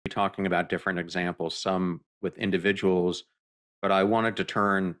talking about different examples, some with individuals, but I wanted to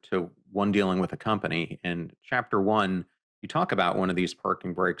turn to one dealing with a company. In chapter one, you talk about one of these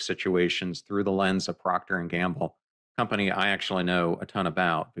parking brake situations through the lens of Procter and Gamble, company I actually know a ton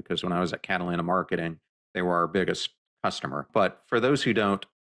about because when I was at Catalina Marketing, they were our biggest customer. But for those who don't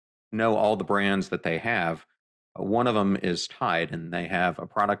know all the brands that they have, one of them is Tide, and they have a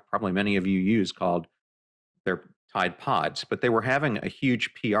product probably many of you use called their Tide Pods. But they were having a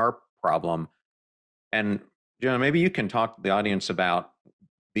huge PR problem, and Jonah, maybe you can talk to the audience about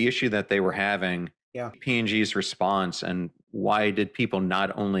the issue that they were having, Yeah. P&G's response, and why did people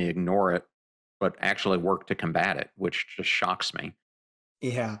not only ignore it, but actually work to combat it, which just shocks me.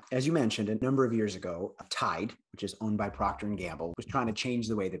 Yeah. As you mentioned, a number of years ago, Tide, which is owned by Procter and Gamble, was trying to change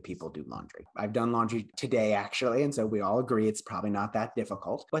the way that people do laundry. I've done laundry today, actually. And so we all agree it's probably not that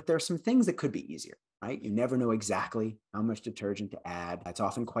difficult, but there are some things that could be easier, right? You never know exactly how much detergent to add. It's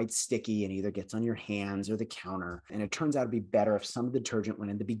often quite sticky and either gets on your hands or the counter. And it turns out to be better if some of the detergent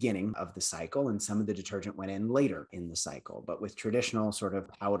went in the beginning of the cycle and some of the detergent went in later in the cycle. But with traditional sort of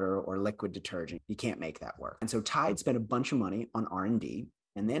powder or liquid detergent, you can't make that work. And so Tide spent a bunch of money on R&D,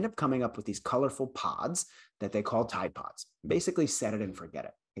 and they end up coming up with these colorful pods that they call Tide Pods. Basically, set it and forget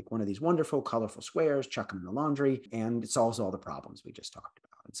it. Take one of these wonderful, colorful squares, chuck them in the laundry, and it solves all the problems we just talked about.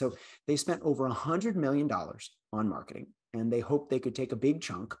 And so they spent over $100 million on marketing, and they hoped they could take a big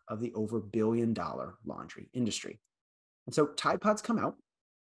chunk of the over $1 billion laundry industry. And so Tide Pods come out,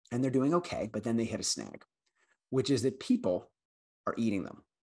 and they're doing okay, but then they hit a snag, which is that people are eating them.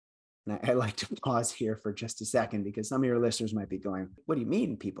 And I like to pause here for just a second because some of your listeners might be going, what do you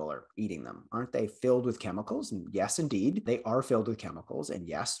mean people are eating them? Aren't they filled with chemicals? And yes, indeed, they are filled with chemicals. And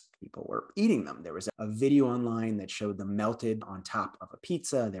yes, people were eating them. There was a video online that showed them melted on top of a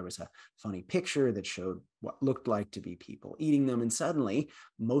pizza. There was a funny picture that showed what looked like to be people eating them. And suddenly,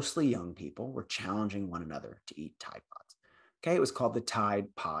 mostly young people were challenging one another to eat Tide Pods. Okay, it was called the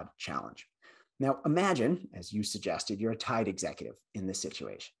Tide Pod Challenge. Now, imagine, as you suggested, you're a Tide executive in this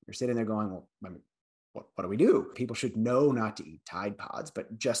situation. You're sitting there going, well, I mean, what do we do? People should know not to eat Tide Pods,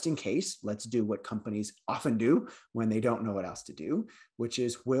 but just in case, let's do what companies often do when they don't know what else to do, which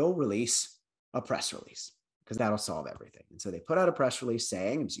is we'll release a press release because that'll solve everything. And so they put out a press release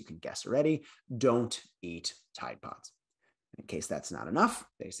saying, as you can guess already, don't eat Tide Pods. In case that's not enough,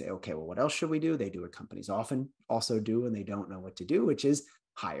 they say, okay, well, what else should we do? They do what companies often also do when they don't know what to do, which is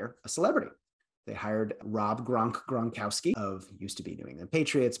hire a celebrity. They hired Rob Gronkowski of used to be New England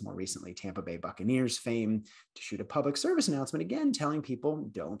Patriots, more recently Tampa Bay Buccaneers fame, to shoot a public service announcement, again, telling people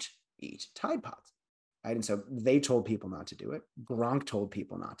don't eat Tide Pods. Right? And so they told people not to do it. Gronk told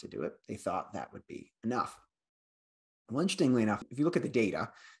people not to do it. They thought that would be enough. Well, interestingly enough, if you look at the data,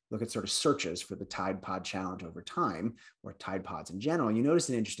 look at sort of searches for the Tide Pod Challenge over time, or Tide Pods in general, you notice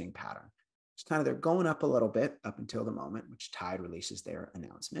an interesting pattern. It's kind of they're going up a little bit up until the moment which Tide releases their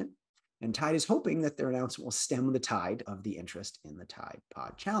announcement. And Tide is hoping that their announcement will stem the tide of the interest in the Tide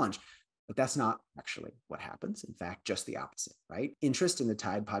Pod Challenge. But that's not actually what happens. In fact, just the opposite, right? Interest in the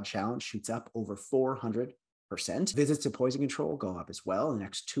Tide Pod Challenge shoots up over 400%. Visits to poison control go up as well. In the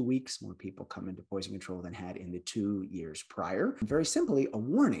next 2 weeks, more people come into poison control than had in the 2 years prior. And very simply, a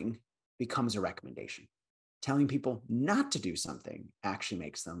warning becomes a recommendation. Telling people not to do something actually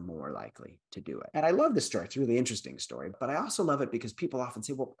makes them more likely to do it. And I love this story. It's a really interesting story, but I also love it because people often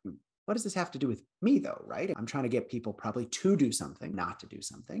say, well, what does this have to do with me though, right? I'm trying to get people probably to do something, not to do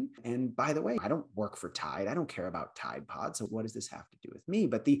something. And by the way, I don't work for Tide. I don't care about Tide Pods. So what does this have to do with me?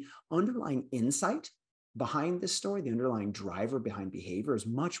 But the underlying insight behind this story, the underlying driver behind behavior is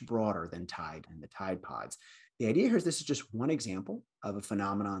much broader than Tide and the Tide Pods. The idea here is this is just one example of a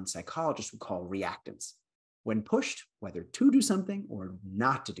phenomenon psychologists would call reactance. When pushed, whether to do something or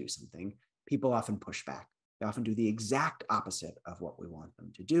not to do something, people often push back. They often do the exact opposite of what we want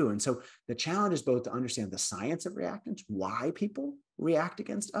them to do. And so the challenge is both to understand the science of reactance, why people react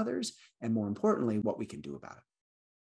against others, and more importantly, what we can do about it.